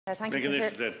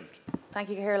Thank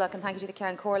you, Caherlock, and thank you to the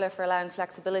Ceann Comhairle for allowing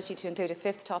flexibility to include a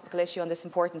fifth topical issue on this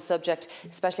important subject,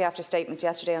 especially after statements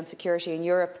yesterday on security in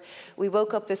Europe. We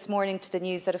woke up this morning to the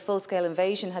news that a full-scale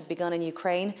invasion had begun in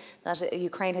Ukraine, that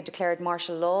Ukraine had declared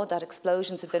martial law, that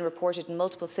explosions had been reported in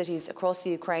multiple cities across the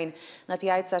Ukraine. And at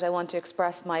the outset, I want to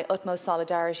express my utmost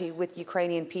solidarity with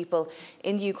Ukrainian people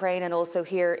in Ukraine and also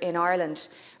here in Ireland.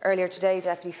 Earlier today,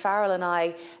 Deputy Farrell and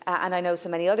I know so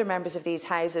many other members of these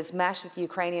houses, met with the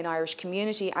Ukrainian Irish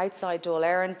community outside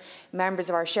Dáil, members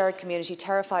of our shared community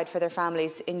terrified for their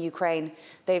families in Ukraine.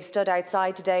 They've stood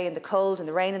outside today in the cold and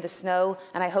the rain and the snow,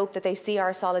 and I hope that they see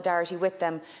our solidarity with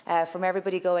them, from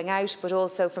everybody going out, but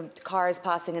also from cars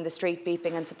passing in the street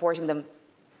beeping and supporting them.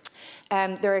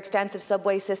 There are extensive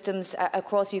subway systems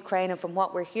across Ukraine, and from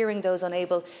what we're hearing, those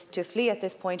unable to flee at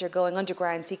this point are going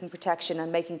underground, seeking protection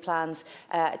and making plans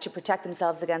to protect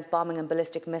themselves against bombing and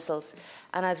ballistic missiles.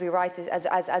 And as we write this,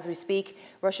 as we speak,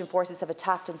 Russian forces have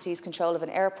attacked and seized control of an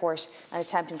airport and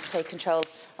attempting to take control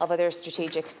of other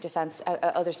strategic defence,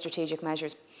 other strategic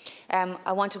measures.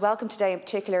 I want to welcome today in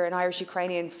particular an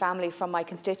Irish-Ukrainian family from my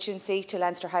constituency to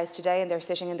Leinster House today, and they're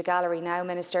sitting in the gallery now,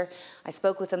 Minister. I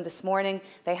spoke with them this morning.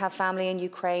 They have family in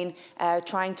Ukraine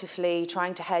trying to flee,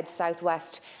 trying to head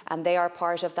southwest, and they are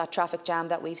part of that traffic jam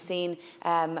that we've seen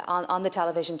on the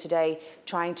television today,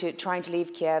 trying to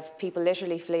leave Kiev, people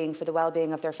literally fleeing for the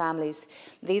well-being of their families.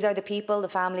 These are the people, the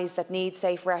families that need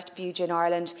safe refuge in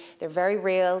Ireland. They're very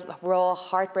real, raw,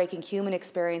 heartbreaking human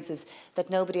experiences that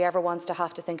nobody ever wants to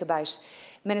have to think about.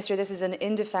 Minister, this is an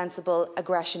indefensible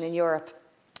aggression in Europe,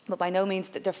 but by no means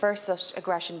the first such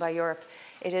aggression by Europe.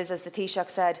 It is, as the Taoiseach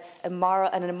said, an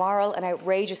immoral and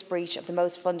outrageous breach of the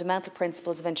most fundamental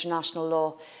principles of international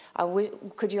law.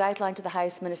 Could you outline to the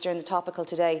House, Minister, in the topical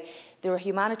today, the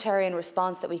humanitarian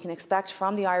response that we can expect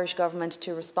from the Irish Government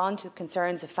to respond to the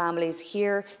concerns of families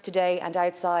here today and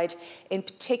outside, in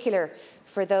particular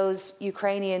for those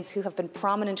Ukrainians who have been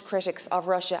prominent critics of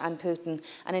Russia and Putin,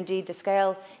 and indeed the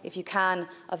scale, if you can,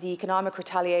 of the economic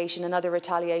retaliation and other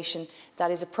retaliation that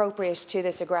is appropriate to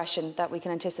this aggression that we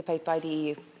can anticipate by the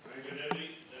EU?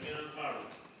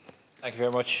 Thank you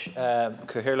very much,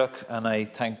 Caherlock, and I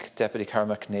thank Deputy Carol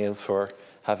McNeill for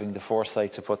having the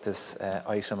foresight to put this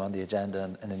item on the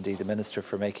agenda, and indeed the Minister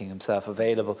for making himself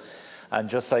available. And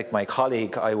just like my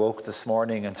colleague, I woke this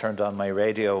morning and turned on my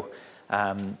radio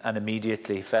and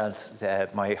immediately felt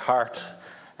my heart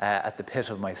at the pit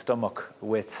of my stomach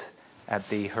with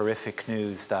the horrific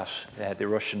news that the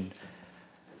Russian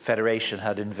Federation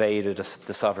had invaded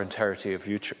the sovereign territory of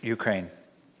Ukraine.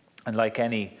 And like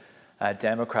any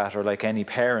Democrat or like any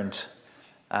parent,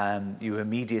 you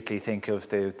immediately think of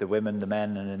the women, the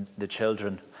men and the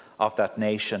children of that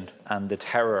nation and the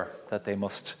terror that they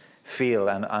must feel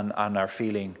and are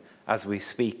feeling as we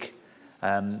speak.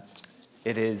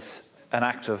 It is an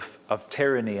act of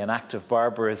tyranny, an act of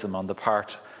barbarism on the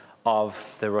part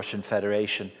of the Russian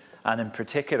Federation. And in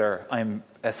particular, I'm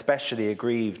especially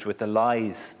aggrieved with the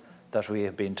lies that we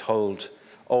have been told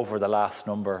over the last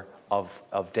number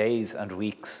of days and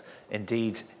weeks.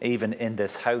 Indeed, even in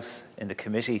this House, in the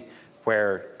committee,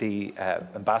 where the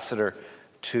ambassador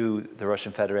to the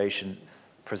Russian Federation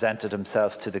presented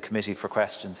himself to the committee for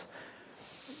questions.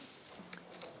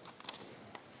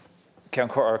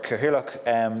 Caherlock,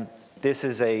 this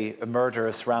is a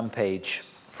murderous rampage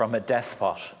from a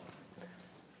despot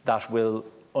that will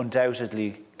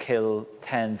undoubtedly kill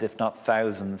tens, if not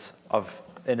thousands, of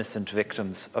innocent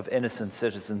victims, of innocent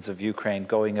citizens of Ukraine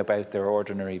going about their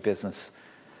ordinary business.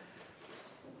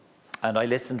 And I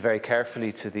listened very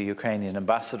carefully to the Ukrainian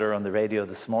ambassador on the radio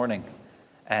this morning,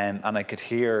 and I could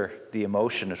hear the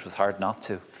emotion. It was hard not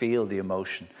to feel the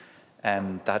emotion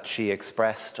that she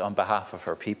expressed on behalf of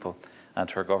her people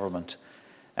and her government.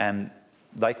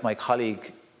 Like my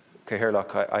colleague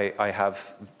Caherlock, I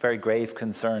have very grave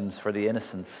concerns for the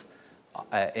innocents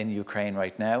in Ukraine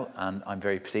right now, and I'm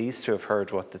very pleased to have heard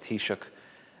what the Taoiseach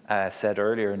said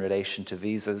earlier in relation to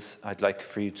visas. I'd like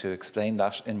for you to explain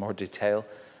that in more detail,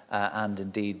 and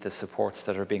indeed the supports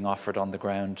that are being offered on the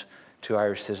ground to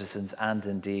Irish citizens and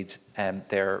indeed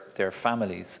their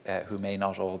families who may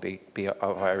not all be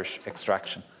of Irish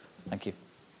extraction. Thank you.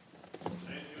 Thank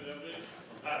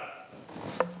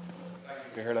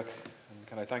you, Caherlock, and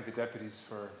can I thank the deputies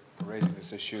for raising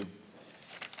this issue.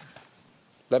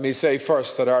 Let me say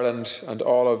first that Ireland and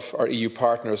all of our EU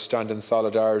partners stand in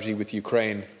solidarity with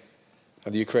Ukraine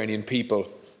and the Ukrainian people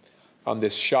on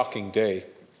this shocking day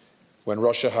when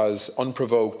Russia has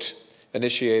unprovoked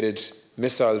initiated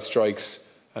missile strikes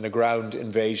and a ground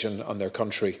invasion on their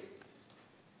country.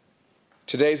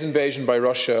 Today's invasion by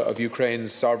Russia of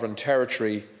Ukraine's sovereign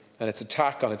territory and its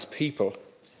attack on its people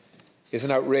is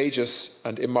an outrageous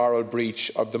and immoral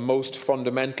breach of the most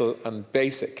fundamental and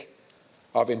basic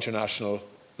of international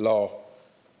law.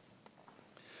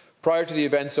 Prior to the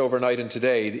events overnight and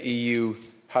today, the EU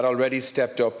had already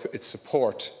stepped up its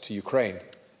support to Ukraine.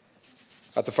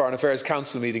 At the Foreign Affairs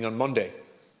Council meeting on Monday,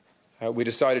 we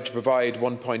decided to provide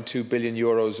 €1.2 billion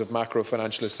of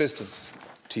macro-financial assistance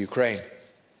to Ukraine.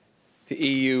 The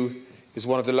EU is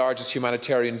one of the largest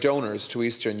humanitarian donors to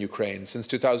eastern Ukraine. Since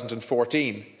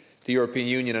 2014, the European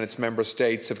Union and its member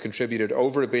states have contributed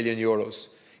over €1 billion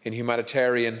in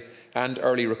humanitarian and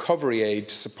early recovery aid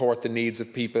to support the needs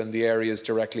of people in the areas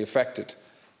directly affected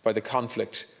by the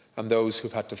conflict and those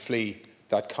who've had to flee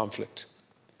that conflict.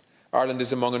 Ireland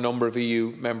is among a number of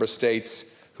EU member states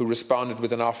who responded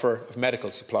with an offer of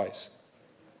medical supplies.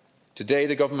 Today,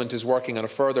 the government is working on a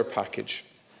further package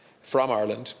from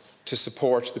Ireland to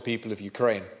support the people of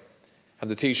Ukraine, and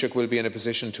the Taoiseach will be in a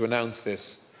position to announce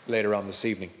this later on this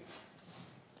evening.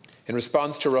 In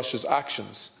response to Russia's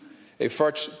actions, a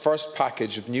first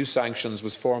package of new sanctions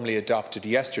was formally adopted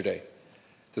yesterday.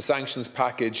 The sanctions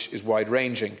package is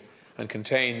wide-ranging and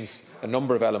contains a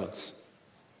number of elements.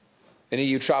 An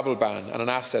EU travel ban and an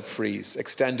asset freeze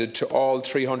extended to all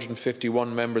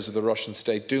 351 members of the Russian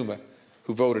State Duma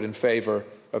who voted in favour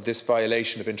of this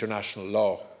violation of international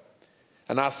law.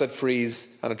 An asset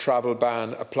freeze and a travel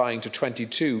ban applying to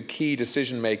 22 key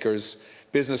decision-makers,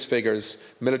 business figures,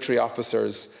 military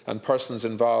officers and persons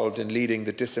involved in leading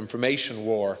the disinformation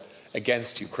war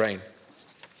against Ukraine.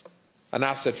 An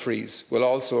asset freeze will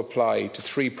also apply to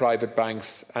 3 private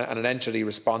banks and an entity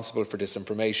responsible for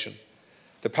disinformation.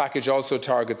 The package also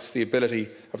targets the ability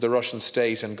of the Russian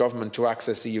state and government to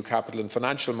access EU capital and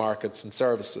financial markets and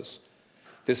services.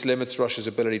 This limits Russia's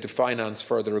ability to finance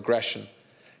further aggression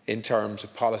in terms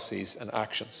of policies and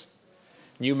actions.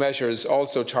 New measures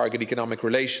also target economic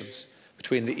relations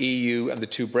between the EU and the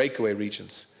 2 breakaway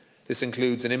regions. This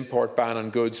includes an import ban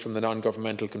on goods from the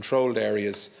non-governmental controlled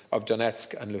areas of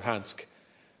Donetsk and Luhansk,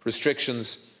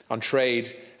 restrictions on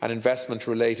trade and investment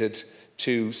related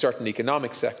to certain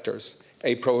economic sectors,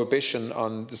 a prohibition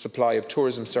on the supply of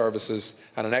tourism services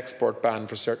and an export ban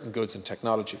for certain goods and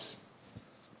technologies.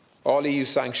 All EU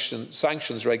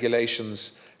sanctions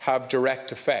regulations have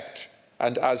direct effect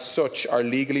and as such are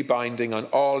legally binding on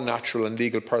all natural and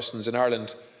legal persons in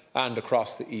Ireland and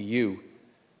across the EU.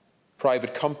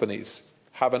 Private companies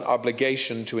have an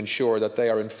obligation to ensure that they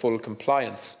are in full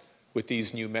compliance with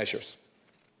these new measures.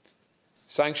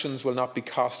 Sanctions will not be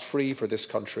cost-free for this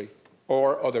country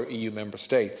or other EU member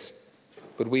states,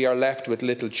 but we are left with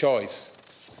little choice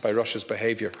by Russia's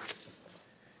behaviour.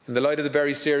 In the light of the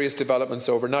very serious developments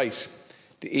overnight,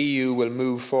 the EU will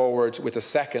move forward with a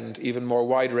second, even more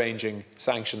wide-ranging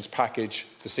sanctions package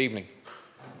this evening.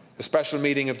 A special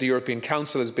meeting of the European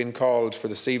Council has been called for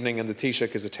this evening and the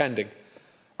Taoiseach is attending.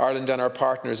 Ireland and our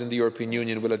partners in the European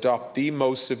Union will adopt the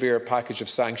most severe package of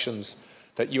sanctions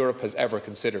that Europe has ever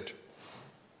considered.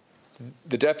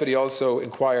 The Deputy also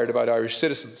inquired about Irish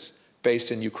citizens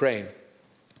based in Ukraine.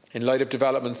 In light of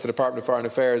developments, the Department of Foreign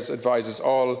Affairs advises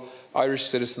all Irish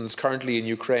citizens currently in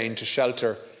Ukraine to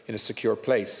shelter in a secure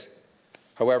place.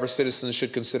 However, citizens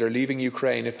should consider leaving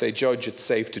Ukraine if they judge it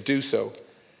safe to do so,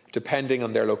 depending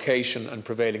on their location and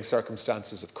prevailing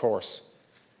circumstances, of course.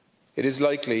 It is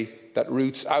likely that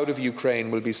routes out of Ukraine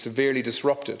will be severely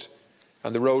disrupted,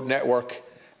 and the road network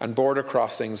and border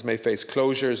crossings may face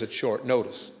closures at short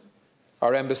notice.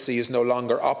 Our embassy is no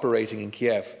longer operating in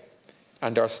Kiev,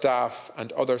 and our staff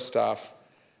and other staff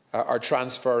are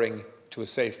transferring to a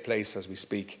safe place as we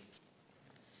speak.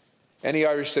 Any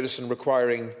Irish citizen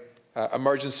requiring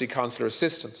emergency consular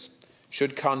assistance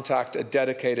should contact a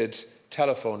dedicated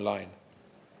telephone line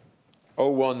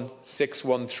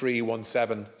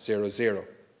 016131700,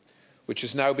 which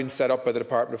has now been set up by the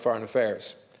Department of Foreign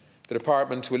Affairs. The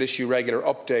Department will issue regular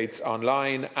updates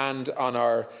online and on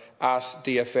our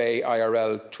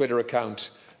 @DFA-IRL Twitter account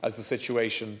as the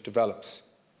situation develops.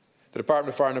 The Department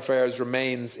of Foreign Affairs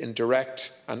remains in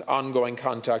direct and ongoing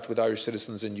contact with Irish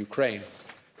citizens in Ukraine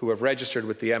who have registered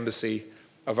with the Embassy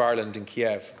of Ireland in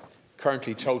Kiev,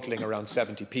 currently totalling around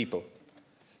 70 people.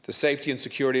 The safety and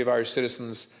security of Irish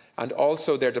citizens and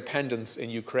also their dependents in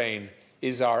Ukraine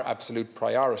is our absolute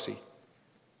priority.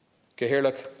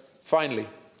 Cahirlock, finally,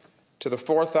 to the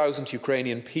 4,000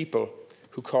 Ukrainian people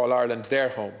who call Ireland their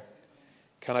home,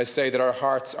 can I say that our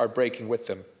hearts are breaking with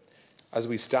them as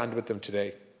we stand with them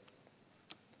today.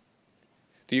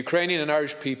 The Ukrainian and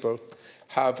Irish people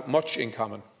have much in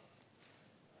common.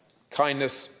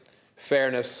 Kindness,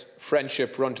 fairness,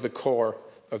 friendship run to the core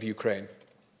of Ukraine.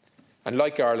 And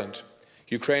like Ireland,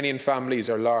 Ukrainian families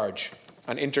are large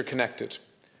and interconnected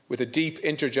with a deep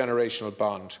intergenerational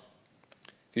bond.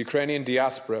 The Ukrainian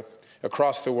diaspora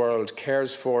across the world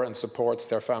cares for and supports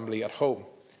their family at home,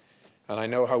 and I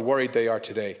know how worried they are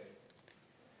today.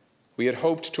 We had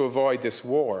hoped to avoid this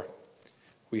war.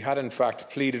 We had in fact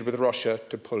pleaded with Russia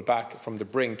to pull back from the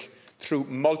brink through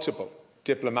multiple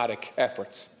diplomatic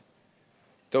efforts.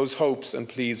 Those hopes and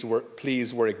pleas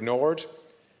were ignored,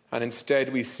 and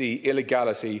instead we see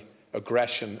illegality,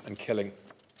 aggression and killing.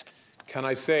 Can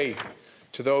I say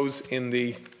to those in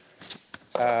the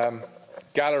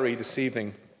gallery this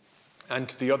evening and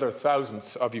to the other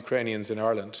thousands of Ukrainians in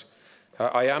Ireland,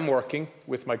 I am working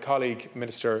with my colleague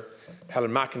Minister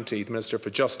Helen McEntee, the Minister for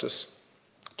Justice,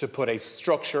 to put a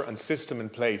structure and system in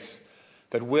place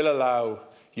that will allow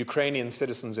Ukrainian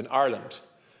citizens in Ireland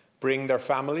bring their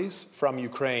families from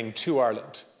Ukraine to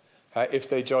Ireland if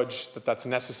they judge that that's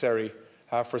necessary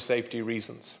for safety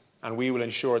reasons. And we will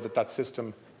ensure that that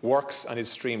system works and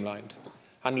is streamlined.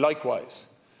 And likewise,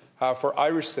 for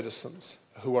Irish citizens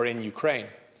who are in Ukraine,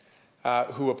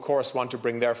 who of course want to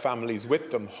bring their families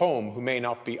with them home who may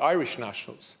not be Irish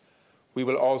nationals, we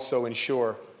will also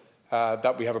ensure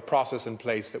that we have a process in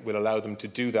place that will allow them to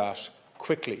do that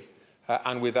quickly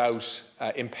and without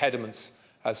impediments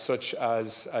such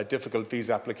as difficult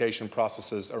visa application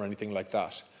processes or anything like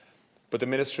that. But the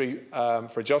Ministry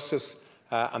for Justice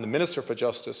and the Minister for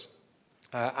Justice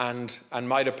and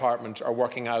my department are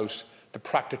working out the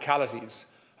practicalities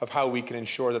of how we can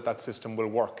ensure that that system will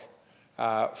work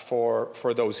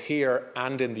for those here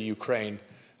and in the Ukraine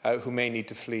who may need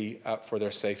to flee for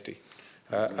their safety.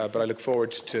 But I look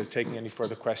forward to taking any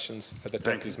further questions that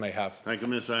deputies may have. Thank you,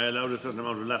 Minister. I allowed a certain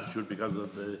amount of latitude because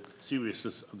of the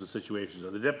seriousness of the situation.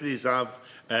 So the deputies have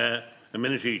a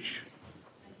minute each.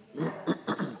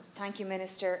 Thank you,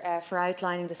 Minister, for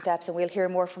outlining the steps, and we'll hear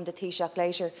more from the Taoiseach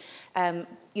later.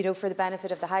 You know, for the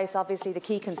benefit of the House, obviously the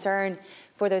key concern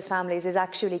for those families is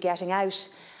actually getting out.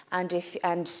 And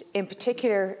in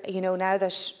particular, you know, now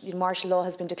that martial law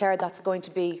has been declared, that's going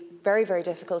to be very, very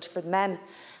difficult for the men.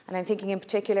 And I'm thinking in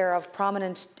particular of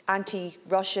prominent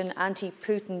anti-Russian,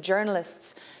 anti-Putin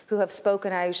journalists who have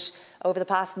spoken out over the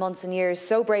past months and years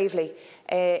so bravely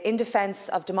in defence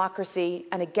of democracy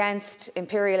and against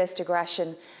imperialist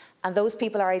aggression. And those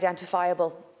people are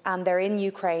identifiable and they're in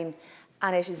Ukraine,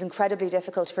 and it is incredibly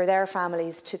difficult for their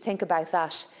families to think about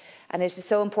that. And it is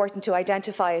so important to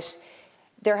identify it.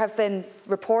 There have been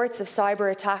reports of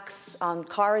cyber attacks on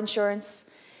car insurance.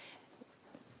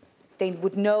 They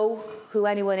would know who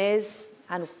anyone is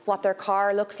and what their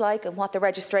car looks like and what the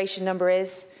registration number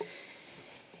is.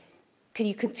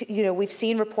 You know, we've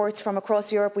seen reports from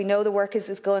across Europe. We know the work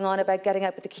is going on about getting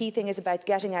out, but the key thing is about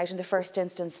getting out in the first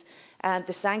instance. And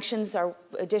the sanctions,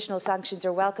 additional sanctions,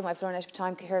 are welcome. I've run out of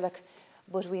time, Cathaoirleach,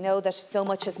 but we know that so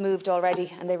much has moved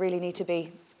already, and they really need to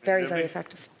be very, very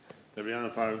effective. Thank you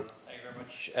very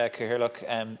much, Cathaoirleach.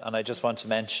 And I just want to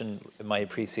mention my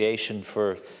appreciation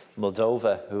for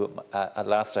Moldova, who at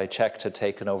last I checked had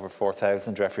taken over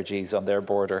 4,000 refugees on their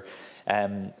border.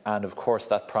 And of course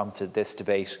that prompted this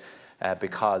debate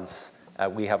because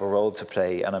we have a role to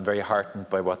play, and I'm very heartened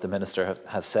by what the Minister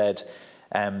has said.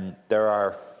 There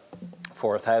are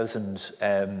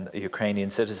 4,000 Ukrainian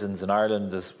citizens in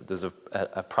Ireland. There's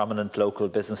a prominent local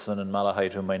businessman in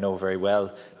Malahide whom I know very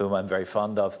well, whom I'm very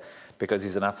fond of, because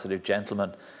he's an absolute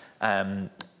gentleman.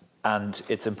 And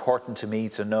it's important to me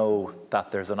to know that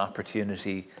there's an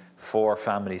opportunity for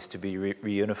families to be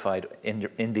reunified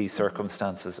in these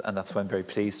circumstances, and that's why I'm very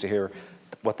pleased to hear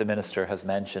what the Minister has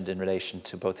mentioned in relation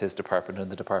to both his department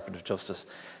and the Department of Justice,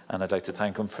 and I'd like to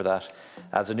thank him for that.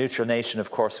 As a neutral nation, of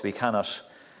course, we cannot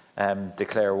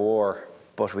declare war,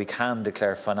 but we can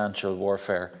declare financial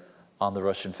warfare on the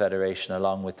Russian Federation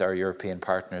along with our European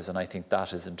partners, and I think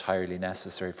that is entirely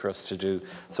necessary for us to do.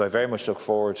 So I very much look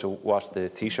forward to what the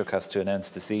Taoiseach has to announce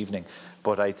this evening,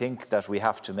 but I think that we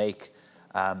have to make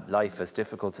life as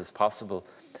difficult as possible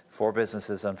for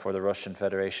businesses and for the Russian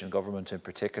Federation government in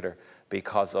particular,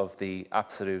 because of the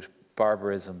absolute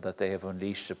barbarism that they have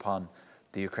unleashed upon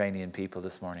the Ukrainian people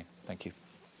this morning. Thank you.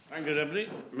 Thank you, Deputy.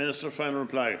 Minister, final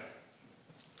reply.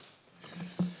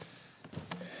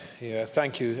 Yeah,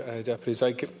 thank you, deputies.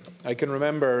 I can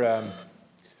remember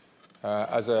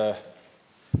as an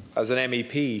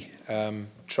MEP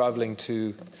travelling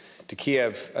to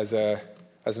Kiev as an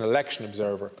election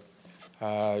observer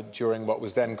during what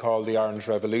was then called the Orange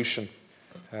Revolution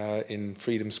in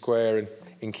Freedom Square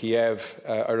in Kiev.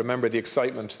 I remember the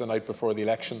excitement the night before the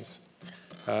elections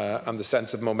and the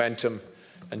sense of momentum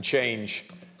and change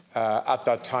at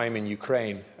that time in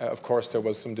Ukraine. Of course, there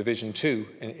was some division too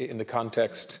in the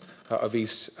context of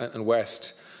East and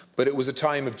West, but it was a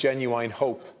time of genuine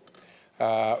hope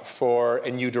for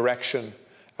a new direction,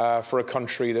 for a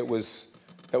country that was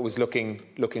that was looking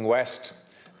west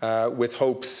with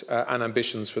hopes and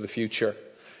ambitions for the future.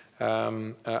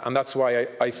 And that's why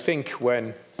I think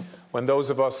when those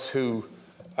of us who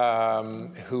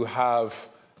have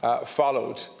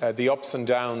followed the ups and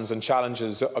downs and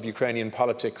challenges of Ukrainian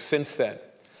politics since then,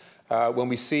 when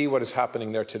we see what is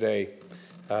happening there today,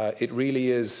 it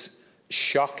really is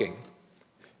shocking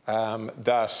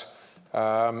that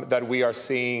we are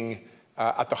seeing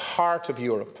at the heart of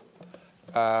Europe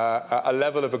a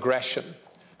level of aggression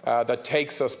that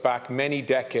takes us back many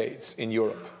decades in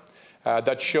Europe,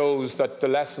 that shows that the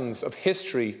lessons of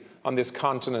history on this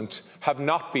continent have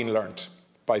not been learnt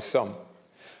by some,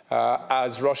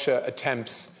 as Russia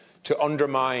attempts to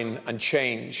undermine and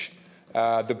change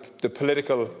the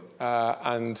political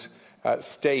and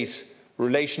state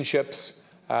relationships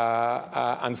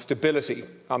and stability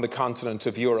on the continent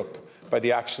of Europe by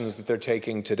the actions that they're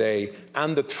taking today,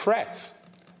 and the threats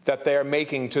that they are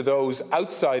making to those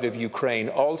outside of Ukraine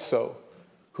also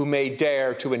who may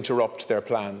dare to interrupt their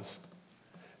plans.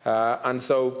 And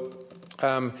so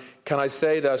can I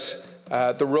say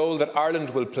that the role that Ireland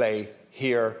will play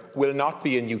here will not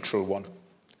be a neutral one.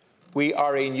 We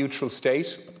are a neutral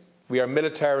state. We are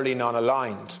militarily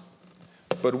non-aligned.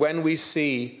 But when we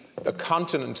see the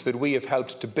continent that we have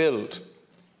helped to build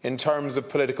in terms of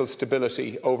political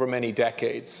stability over many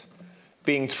decades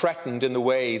being threatened in the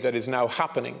way that is now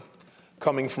happening,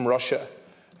 coming from Russia,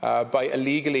 by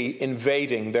illegally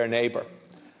invading their neighbour,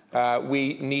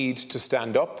 we need to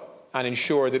stand up and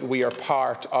ensure that we are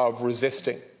part of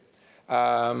resisting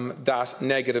that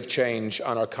negative change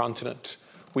on our continent.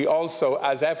 We also,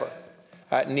 as ever,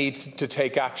 need to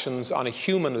take actions on a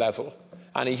human level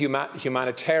and a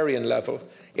humanitarian level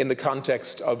in the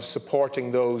context of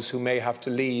supporting those who may have to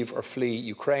leave or flee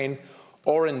Ukraine,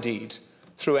 or indeed,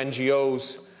 through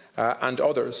NGOs and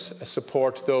others,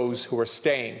 support those who are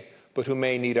staying but who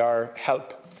may need our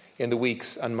help in the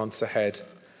weeks and months ahead.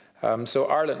 So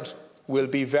Ireland will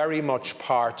be very much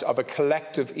part of a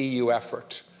collective EU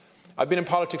effort. I've been in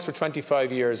politics for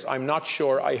 25 years. I'm not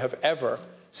sure I have ever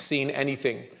seen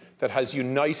anything that has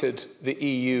united the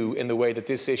EU in the way that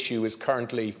this issue is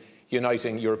currently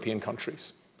uniting European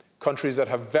countries. Countries that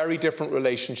have very different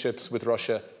relationships with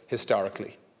Russia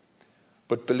historically.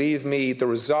 But believe me, the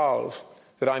resolve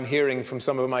that I'm hearing from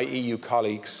some of my EU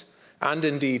colleagues, and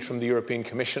indeed from the European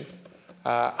Commission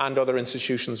and other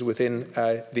institutions within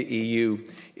the EU,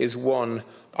 is one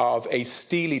of a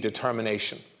steely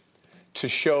determination to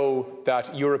show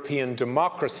that European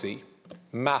democracy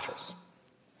matters.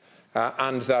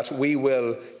 And that we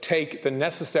will take the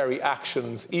necessary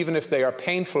actions, even if they are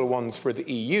painful ones for the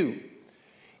EU,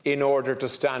 in order to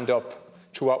stand up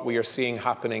to what we are seeing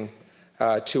happening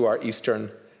to our eastern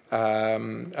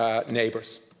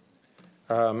neighbours.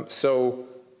 So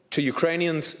to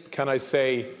Ukrainians, can I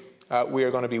say we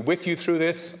are going to be with you through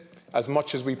this as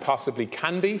much as we possibly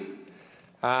can be,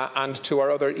 and to our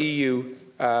other EU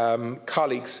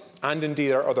colleagues and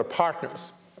indeed our other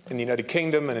partners in the United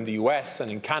Kingdom and in the US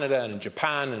and in Canada and in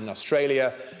Japan and in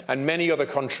Australia and many other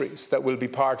countries that will be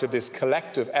part of this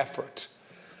collective effort,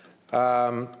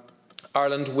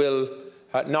 Ireland will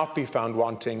not be found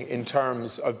wanting in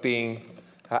terms of being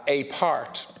a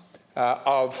part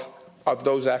of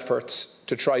those efforts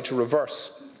to try to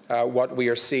reverse what we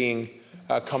are seeing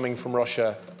coming from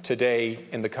Russia today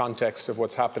in the context of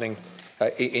what's happening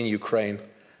in Ukraine.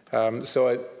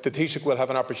 So the Taoiseach will have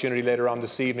an opportunity later on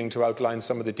this evening to outline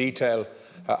some of the detail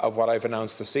of what I've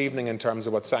announced this evening in terms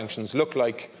of what sanctions look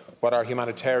like, what our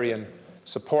humanitarian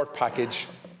support package,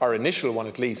 our initial one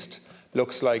at least,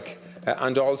 looks like,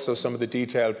 and also some of the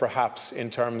detail perhaps in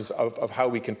terms of how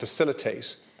we can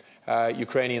facilitate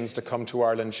Ukrainians to come to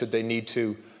Ireland should they need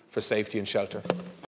to for safety and shelter.